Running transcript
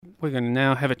we're going to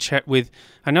now have a chat with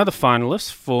another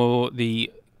finalist for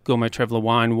the Gourmet Traveller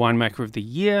Wine Winemaker of the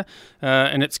Year,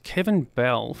 and it's Kevin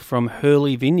Bell from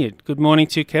Hurley Vineyard. Good morning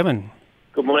to you, Kevin.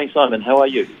 Good morning, Simon. How are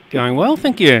you? Going well,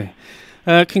 thank you.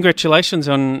 Congratulations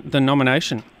on the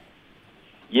nomination.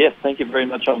 Yes, thank you very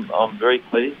much. I'm very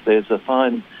pleased. There's a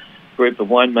fine group of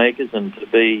winemakers, and to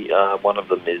be one of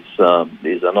them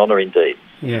is an honour indeed.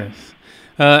 Yes.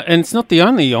 And it's not the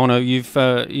only honour you've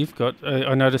got.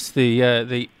 I noticed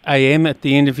the AM at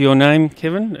the end of your name,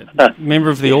 Kevin, member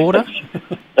of the Order.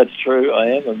 That's true. I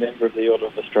am a member of the Order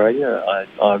of Australia.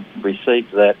 I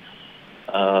received that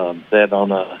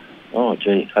honour,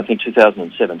 I think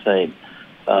 2017,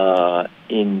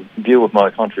 in view of my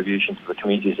contribution to the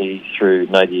community through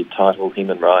native title,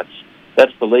 human rights.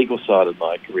 That's the legal side of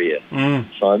my career,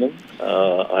 Simon.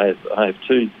 I have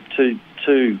two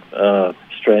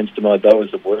strands to my bow,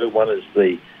 as it were. One is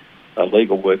the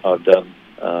legal work I've done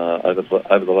over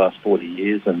the last 40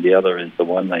 years, and the other is the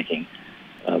winemaking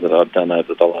that I've done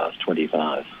over the last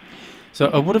 25. So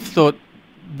I would have thought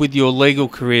with your legal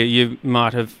career you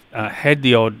might have had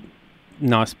the odd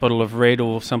nice bottle of red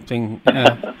or something.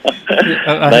 I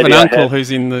have an uncle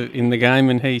who's in the game,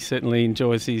 and he certainly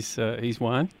enjoys his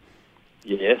wine.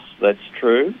 Yes, that's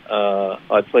true.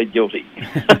 I plead guilty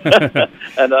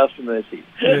and ask for mercy.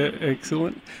 Yeah,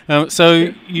 excellent.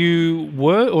 So you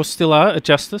were or still are a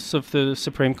Justice of the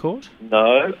Supreme Court?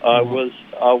 No, I was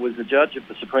a judge of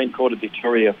the Supreme Court of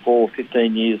Victoria for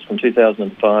 15 years, from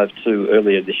 2005 to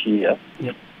earlier this year.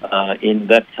 Yep. In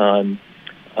that time,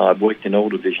 I worked in all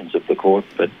divisions of the court,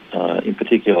 but in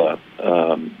particular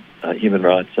human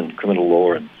rights and criminal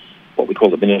law and what we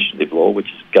call administrative law, which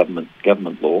is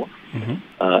government law. Mm-hmm.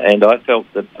 And I felt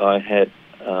that I had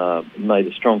made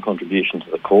a strong contribution to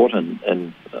the court,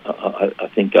 and I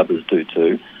think others do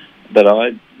too. But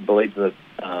I believe that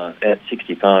at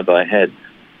 65 I had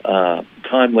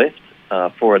time left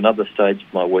for another stage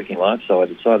of my working life, so I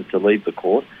decided to leave the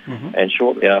court. Mm-hmm. And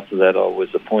shortly after that I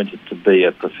was appointed to be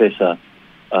a professor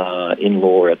in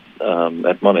law at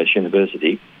Monash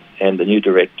University, and the new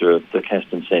director of the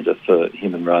Caston Centre for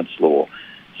Human Rights Law.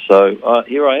 So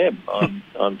here I am.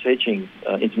 I'm teaching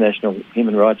international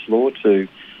human rights law to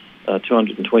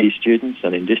 220 students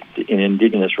and in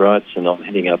Indigenous rights, and I'm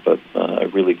heading up a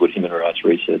really good human rights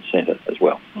research centre as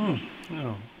well.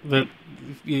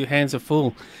 Your hands are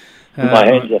full. My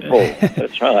hands are full,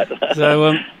 that's right.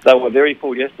 So, they were very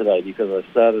full yesterday because I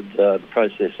started the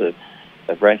process of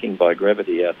racking by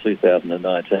gravity our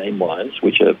 2019 wines,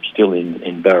 which are still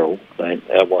in barrel.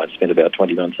 Our wines spent about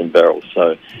 20 months in barrels,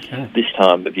 so this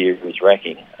time of year is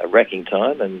racking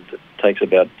time, and it takes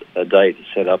about a day to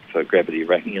set up for gravity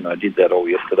racking, and I did that all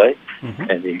yesterday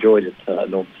and enjoyed it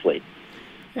enormously.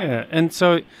 Yeah, and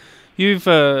so you've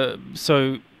it's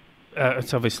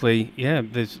obviously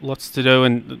there's lots to do,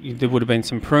 and there would have been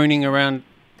some pruning around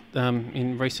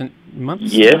in recent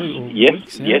months.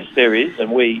 Yes, there is,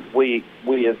 and we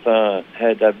have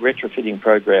had a retrofitting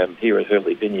program here at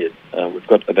Hurley Vineyard. We've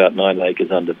got about 9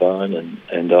 acres under vine,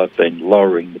 and I've been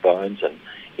lowering the vines and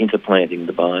interplanting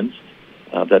the vines.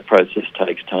 That process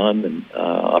takes time, and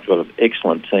I've got an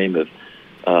excellent team of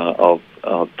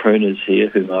pruners here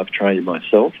whom I've trained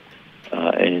myself,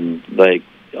 and I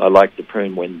like to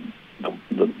prune when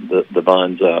the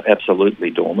vines are absolutely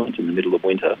dormant in the middle of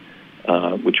winter.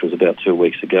 Which was about 2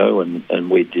 weeks ago,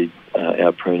 and we did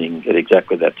our pruning at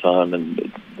exactly that time.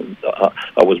 And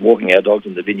I was walking our dogs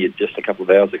in the vineyard just a couple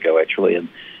of hours ago, actually, and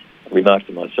remarked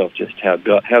to myself just how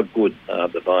good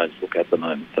the vines look at the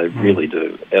moment. They really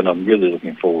do, and I'm really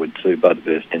looking forward to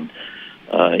budburst in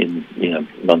a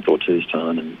month or two's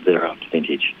time, and thereafter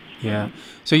vintage. Yeah.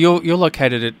 So you're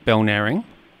located at Balnarring?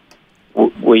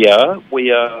 We are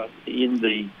in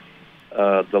the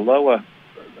lower.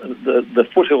 The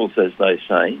foothills, as they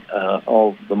say,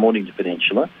 of the Mornington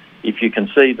Peninsula. If you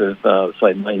conceive of,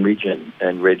 say, Main Ridge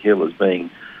and Red Hill as being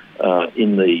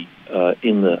in the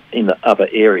upper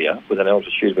area with an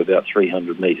altitude of about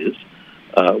 300 metres,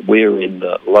 we're in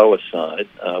the lower side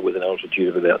with an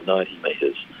altitude of about 90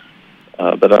 metres.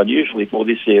 But unusually for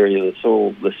this area,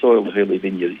 the soil of Hurley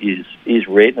Vineyard is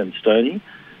red and stony.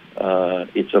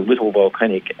 It's a little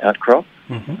volcanic outcrop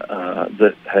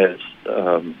that has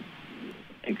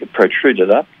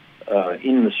protruded up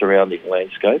in the surrounding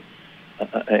landscape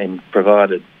and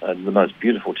provided the most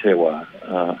beautiful terroir.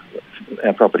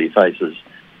 Our property faces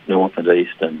north and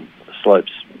east and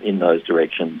slopes in those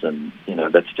directions, and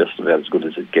that's just about as good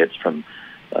as it gets from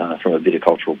a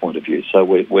viticultural point of view. So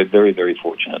we're very, very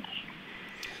fortunate.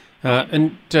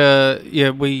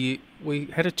 We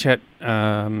had a chat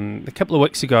a couple of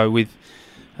weeks ago with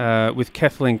with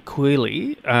Kathleen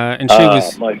Quealy, and she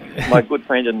was my good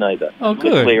friend and neighbour. Oh,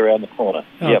 good. Literally around the corner.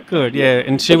 Oh, yep. Good. Yeah,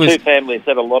 and she the was. Two families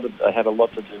have a lot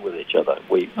to do with each other.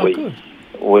 Good.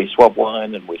 We swap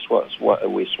wine and we swap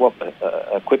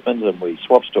equipment and we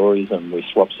swap stories and we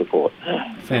swap support.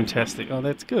 Fantastic. Oh,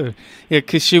 that's good. Yeah,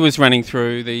 because she was running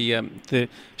through the.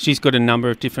 She's got a number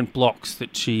of different blocks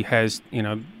that she has,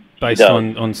 based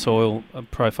on soil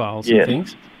profiles and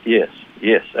things. Yes,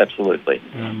 absolutely.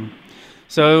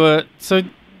 So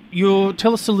you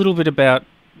tell us a little bit about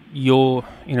your,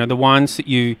 the wines that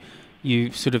you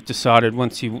sort of decided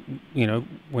once you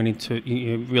went into,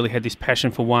 you really had this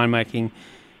passion for winemaking,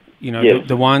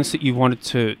 the wines that you wanted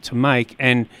to make,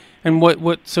 and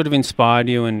what sort of inspired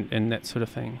you and that sort of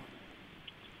thing.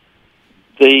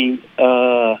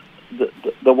 The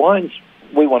wines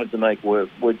we wanted to make were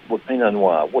Pinot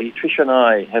Noir. Tricia and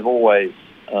I have always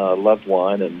loved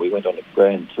wine, and we went on a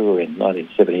grand tour in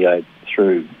 1978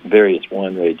 through various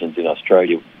wine regions in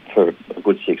Australia for a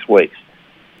good 6 weeks.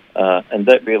 And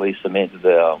that really cemented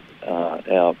our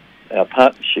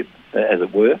partnership, as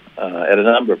it were, at a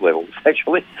number of levels,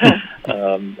 actually,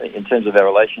 in terms of our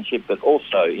relationship, but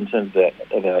also in terms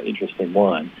of our interest in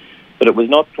wine. But it was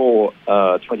not for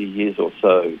 20 years or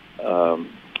so,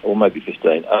 or maybe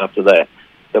 15 after that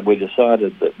we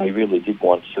decided that we really did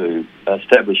want to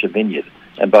establish a vineyard.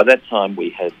 And by that time we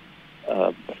had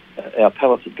our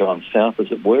palates had gone south,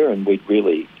 as it were, and we'd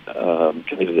really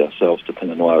committed ourselves to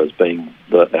Pinot Noir as being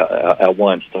our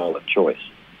wine style of choice.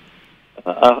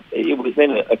 It was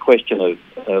then a question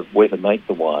of where to make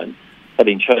the wine,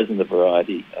 having chosen the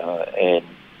variety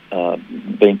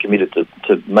and being committed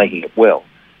to making it well.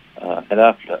 And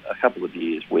after a couple of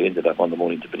years, we ended up on the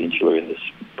Mornington Peninsula in this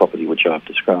property which I've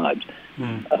described.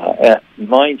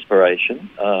 My inspiration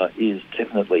is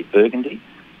definitely Burgundy.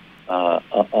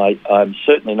 I'm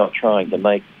certainly not trying to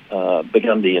make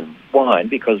Burgundian wine,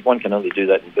 because one can only do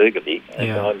that in Burgundy.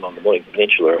 And I'm on the Mornington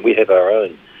Peninsula, and we have our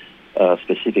own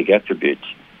specific attributes.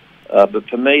 But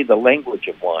for me, the language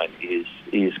of wine is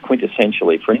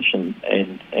quintessentially French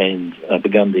and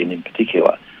Burgundian in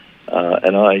particular.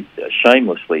 And I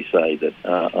shamelessly say that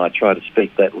I try to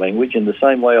speak that language in the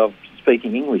same way I'm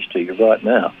speaking English to you right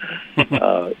now.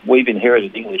 We've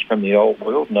inherited English from the old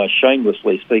world, and I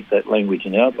shamelessly speak that language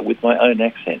now, but with my own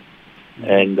accent.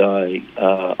 And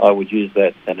I would use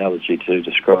that analogy to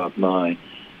describe my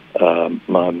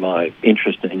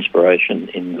interest and inspiration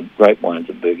in the grape wines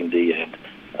of Burgundy, and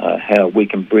how we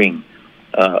can bring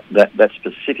that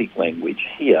specific language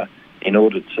here in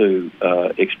order to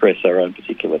express our own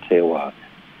particular terroir.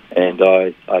 And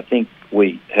I think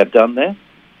we have done that,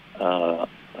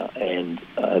 and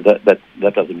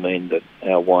that doesn't mean that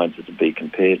our wines are to be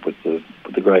compared with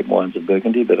the great wines of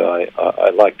Burgundy, but I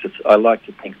like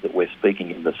to think that we're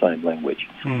speaking in the same language.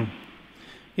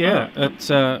 Yeah, it's.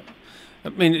 I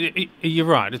mean, you're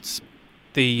right. It's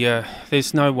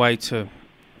there's no way to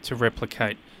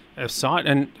replicate a site,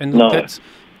 and no. That's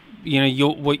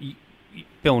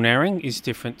Belnaring is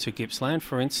different to Gippsland,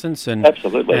 for instance, and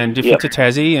absolutely, and different to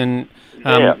Tassie, and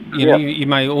you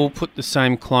may all put the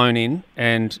same clone in,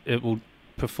 and it will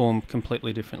perform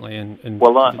completely differently. And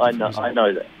well, I know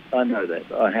that.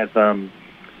 I have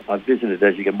I've visited,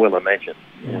 as you can well imagine,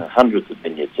 hundreds of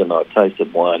vineyards, and I've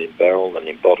tasted wine in barrel and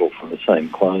in bottle from the same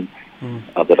clone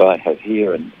that I have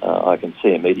here, and I can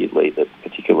see immediately that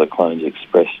particular clones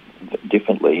express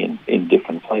differently in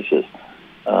different places.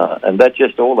 And that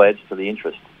just all adds to the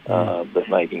interest that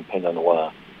making Pinot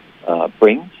Noir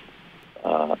brings.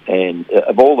 And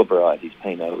of all the varieties,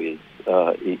 Pinot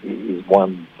is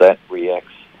one that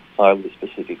reacts highly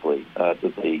specifically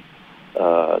to the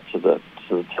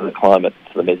climate,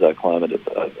 to the mesoclimate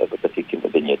of a particular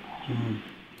vineyard.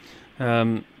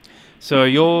 So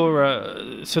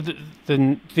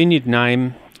the vineyard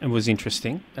name was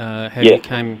interesting. How you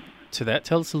came to that?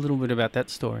 Tell us a little bit about that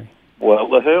story. Well,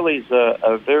 the Hurleys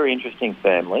are a very interesting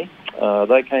family.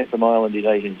 They came from Ireland in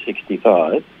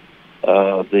 1865.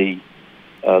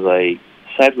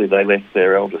 Sadly they left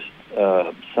their eldest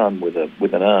son with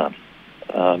an aunt.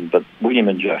 But William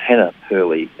and Johanna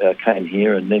Hurley came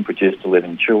here and then produced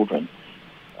 11 children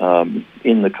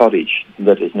in the cottage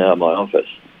that is now my office,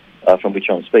 from which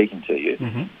I'm speaking to you.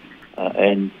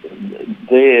 And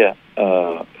they're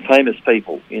famous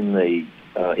people in the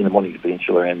Mornington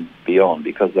Peninsula and beyond,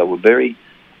 because they were very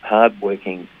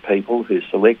hard-working people who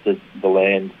selected the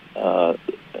land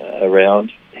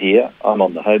around here. I'm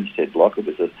on the homestead block. It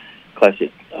was a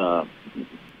classic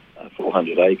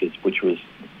 400 acres, which was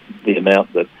the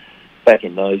amount that back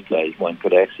in those days one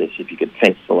could access if you could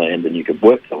fence the land and you could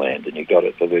work the land, and you got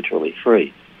it for virtually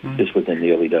free. This was in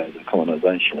the early days of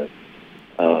colonisation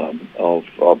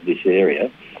of this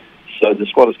area. So the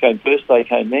squatters came first, they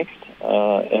came next,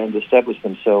 and established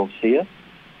themselves here.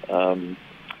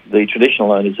 The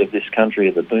traditional owners of this country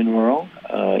are the Boonwurrung,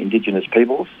 Indigenous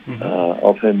peoples,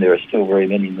 of whom there are still very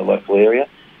many in the local area.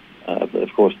 But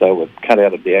of course, they were cut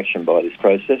out of the action by this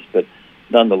process, but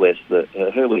nonetheless, the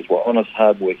Hurleys were honest,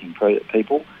 hard-working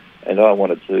people, and I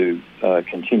wanted to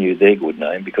continue their good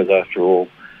name because, after all,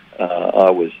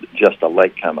 I was just a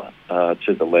latecomer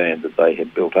to the land that they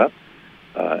had built up,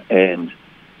 and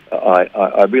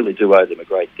I really do owe them a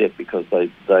great debt because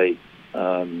they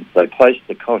placed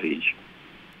the cottage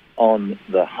on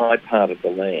the high part of the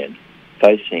land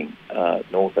facing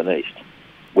north and east,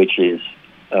 which is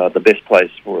the best place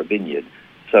for a vineyard.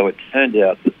 So it turned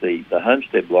out that the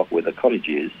homestead block where the cottage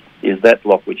is that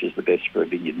block which is the best for a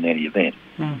vineyard in any event.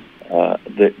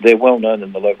 They're well known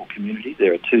in the local community.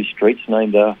 There are 2 streets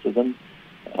named after them.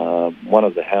 One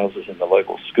of the houses in the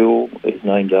local school is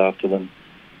named after them.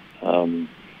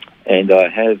 And I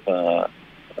have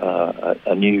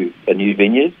a new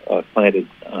vineyard I planted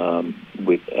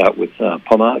with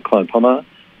Pomar, Clone Pomar,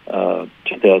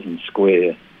 2,000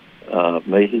 square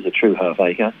metres, a true half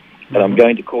acre, and I'm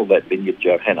going to call that vineyard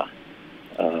Johanna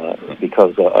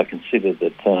because I consider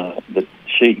that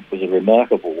she was a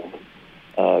remarkable woman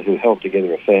who held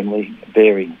together a family,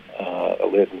 bearing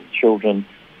 11 children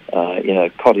in a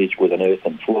cottage with an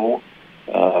earthen floor,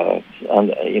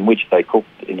 in which they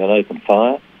cooked in an open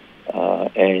fire.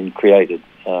 And created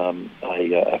a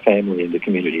family in the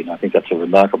community, and I think that's a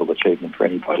remarkable achievement for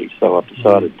anybody. So I've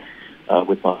decided,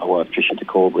 with my wife Tricia, to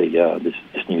call this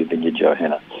new vineyard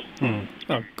Johanna.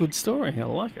 Oh, good story. I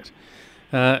like it.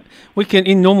 We can,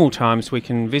 in normal times, we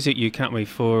can visit you, can't we,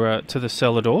 for to the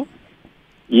cellar door?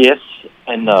 Yes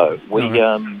and no. We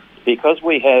because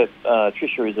we have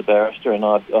Tricia is a barrister, and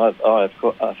I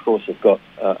of course have got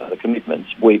the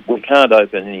commitments. We can't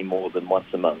open any more than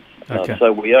once a month. Okay.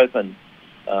 So we open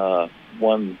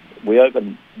one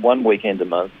weekend a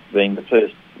month, being the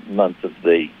first month of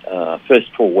the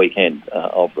first full weekend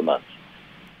of the month.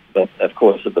 But of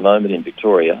course, at the moment in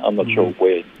Victoria, I'm not sure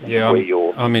where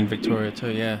you're. I'm in Victoria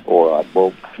too. Yeah. All right.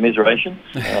 Well, commiserations.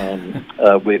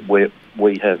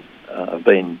 We have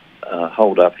been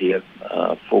holed up here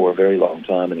for a very long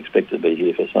time and expect to be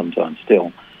here for some time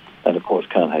still, and of course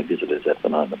can't have visitors at the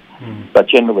moment. But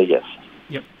generally, yes.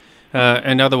 Yep.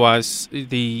 And otherwise,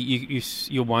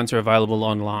 your wines are available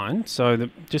online. So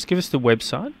just give us the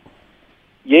website.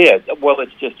 Yeah, well,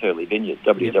 it's just Hurley Vineyard,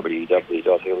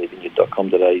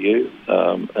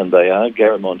 www.hurleyvineyard.com.au, and they are.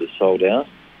 Garamond is sold out,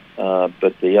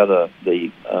 but the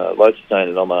Lodestone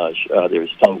and Homage, there is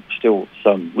still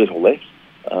some little left,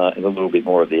 and a little bit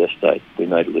more of the estate. We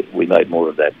made more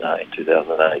of that in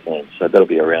 2018, so that'll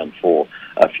be around for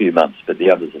a few months, but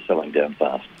the others are selling down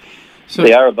fast. So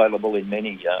they are available in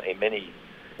many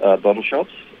bottle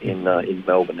shops in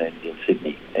Melbourne and in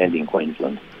Sydney and in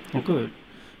Queensland. Oh, good.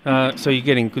 So you're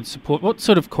getting good support. What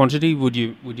sort of quantity would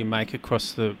you make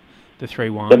across the 3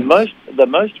 wines? The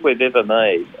most we've ever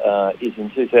made is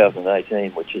in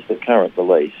 2018, which is the current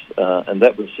release, and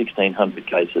that was 1,600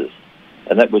 cases,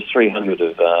 and that was 300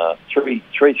 of 3,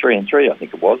 3 and 3, I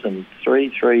think it was, and 3,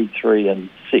 3, 3 and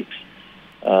 6.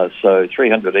 So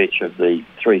 300 each of the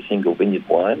 3 single vineyard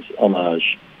wines,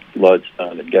 Homage,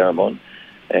 Lodestone and Garamond,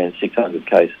 and 600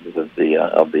 cases of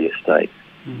the estate.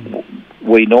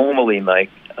 We normally make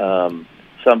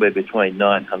somewhere between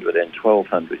 900 and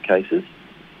 1,200 cases.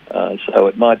 So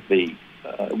it might be,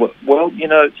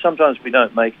 sometimes we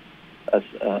don't make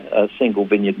a single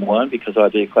vineyard wine because I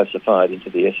do classify it into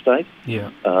the estate.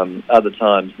 Yeah. Other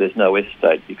times there's no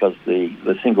estate because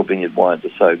the single vineyard wines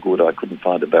are so good I couldn't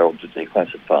find a barrel to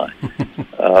declassify.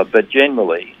 But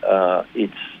generally,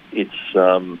 it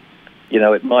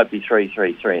might be 3,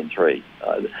 3, 3 and 3.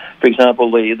 For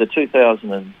example, the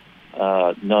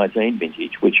 2019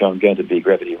 vintage, which I'm going to be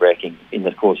gravity racking in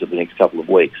the course of the next couple of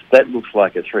weeks, that looks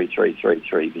like a 3, 3, 3,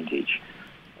 3 vintage.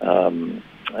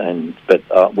 But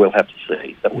we'll have to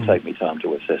see. That will take me time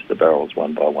to assess the barrels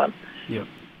one by one. Yeah.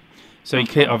 So you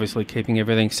obviously keeping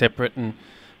everything separate and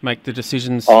make the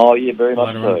decisions. Oh yeah, very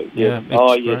much so. On. Yeah.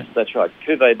 Yes, that's right.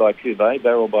 Cuvée by cuvée,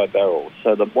 barrel by barrel.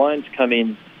 So the wines come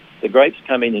in, the grapes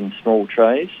come in small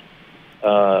trays.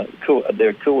 They're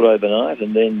cooled overnight,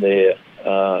 and then they're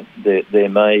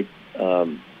made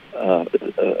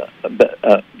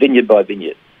vineyard by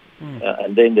vineyard,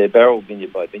 and then they're barreled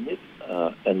vineyard by vineyard,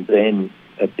 and then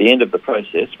at the end of the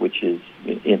process, which is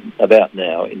in about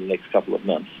now, in the next couple of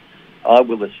months, I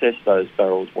will assess those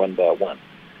barrels one by one,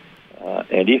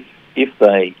 and if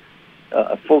they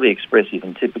are fully expressive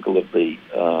and typical of the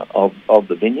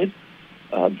vineyard,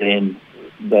 then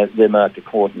they're marked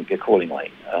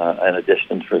accordingly and are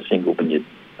destined for a single vineyard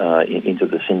into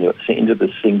the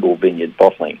single vineyard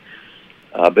bottling.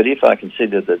 But if I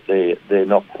consider that they're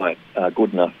not quite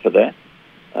good enough for that,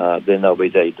 then they'll be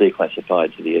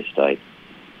declassified to the estate.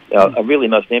 I really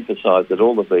must emphasise that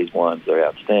all of these wines are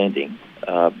outstanding,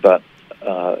 but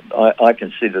I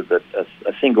consider that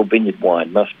a single vineyard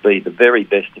wine must be the very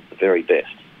best of the very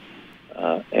best,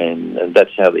 and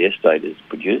that's how the estate is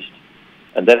produced.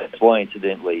 And that's why,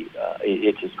 incidentally,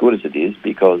 it's as good as it is,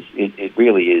 because it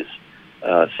really is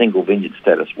single vineyard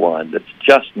status wine that's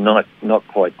just not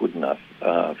quite good enough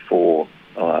for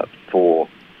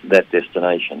that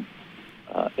destination.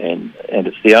 And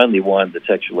it's the only wine that's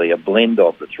actually a blend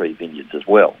of the three vineyards as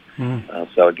well.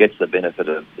 So it gets the benefit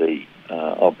of the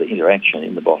interaction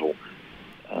in the bottle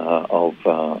of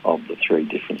the three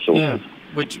different sources. Yeah,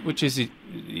 which is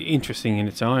interesting in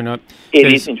its own.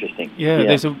 It is interesting. Yeah,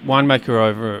 there's a winemaker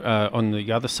over on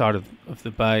the other side of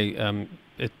the bay at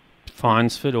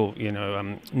Finesford, or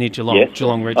near Geelong, yes,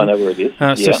 Geelong region. I know where it is.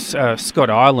 So Scott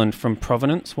Ireland from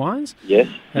Provenance Wines. Yes,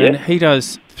 and he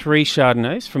does 3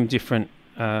 Chardonnays from different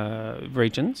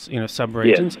regions,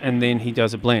 sub-regions, and then he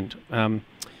does a blend.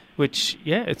 Which,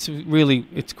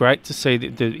 it's great to see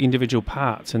the individual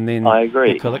parts and then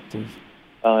the collective.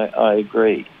 I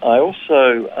agree. I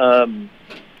also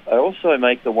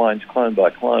make the wines clone by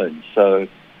clone. So if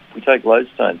we take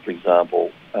Lodestone, for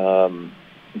example,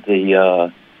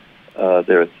 there are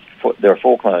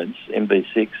 4 clones: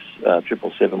 MB6,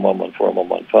 777, 114, and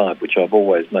 115, which I've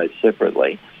always made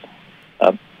separately.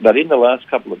 But in the last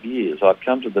couple of years, I've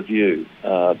come to the view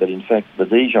that, in fact, the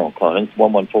Dijon clones,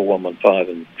 114, 115,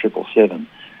 and 777,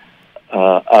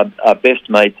 are best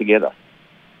made together.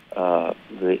 The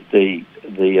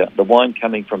wine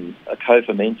coming from a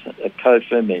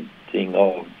co-fermenting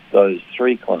of those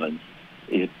 3 clones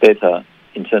is better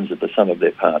in terms of the sum of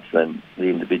their parts than the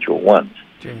individual ones.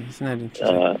 Gee, isn't that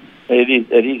interesting?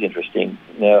 It is interesting.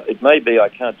 Now, it may be I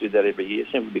can't do that every year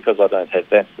simply because I don't have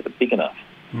vats that are big enough.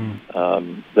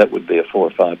 That would be a 4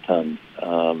 or 5 ton,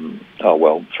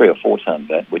 3 or 4 ton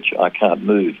vat, which I can't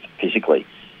move physically,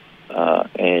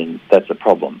 and that's a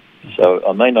problem. So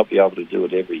I may not be able to do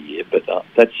it every year, but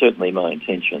that's certainly my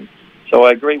intention. So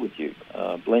I agree with you.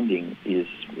 Blending is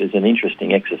an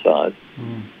interesting exercise.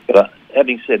 But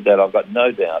having said that, I've got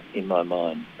no doubt in my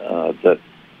mind that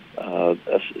a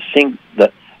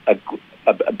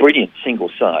brilliant single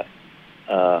site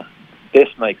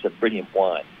best makes a brilliant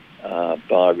wine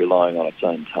by relying on its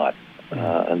own type,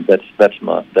 and that's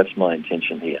my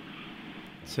intention here.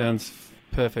 Sounds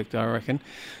perfect, I reckon.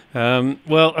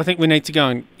 Well, I think we need to go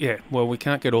and we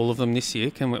can't get all of them this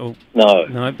year, can we?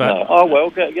 No. But oh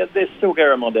well, there's still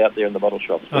Garamond out there in the bottle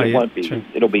shops, but it won't be. True.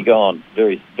 It'll be gone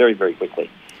very, very, very quickly.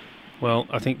 Well,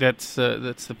 I think that's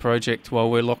the project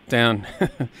while we're locked down.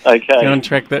 Okay. Go and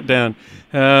track that down.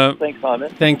 Thanks,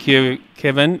 Simon. Thank you,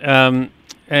 Kevin, and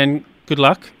good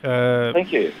luck.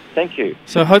 Thank you.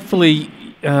 So hopefully,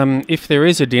 if there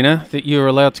is a dinner, that you're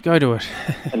allowed to go to it.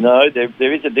 No,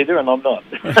 there is a dinner, and I'm not.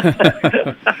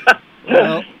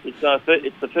 Well,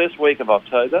 it's the first week of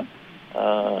October,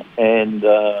 and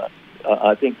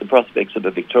I think the prospects of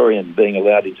a Victorian being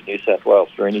allowed into New South Wales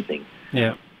for anything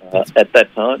at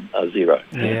that time are zero.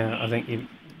 Yeah, I think you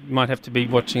might have to be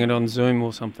watching it on Zoom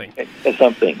or something.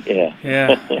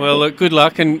 Yeah. Well, look, good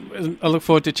luck, and I look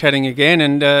forward to chatting again,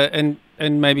 and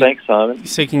maybe thanks, Simon.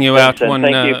 Seeking you out one.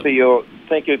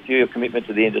 Thank you for your commitment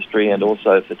to the industry, and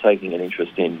also for taking an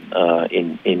interest in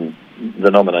the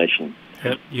nomination.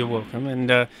 Yep, you're welcome,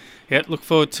 and look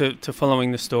forward to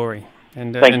following the story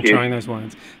and trying those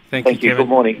wines. Thank you, Kevin. Good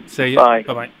morning. See you. Bye.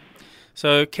 Bye.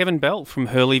 So Kevin Bell from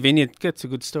Hurley Vineyard. That's a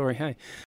good story, hey.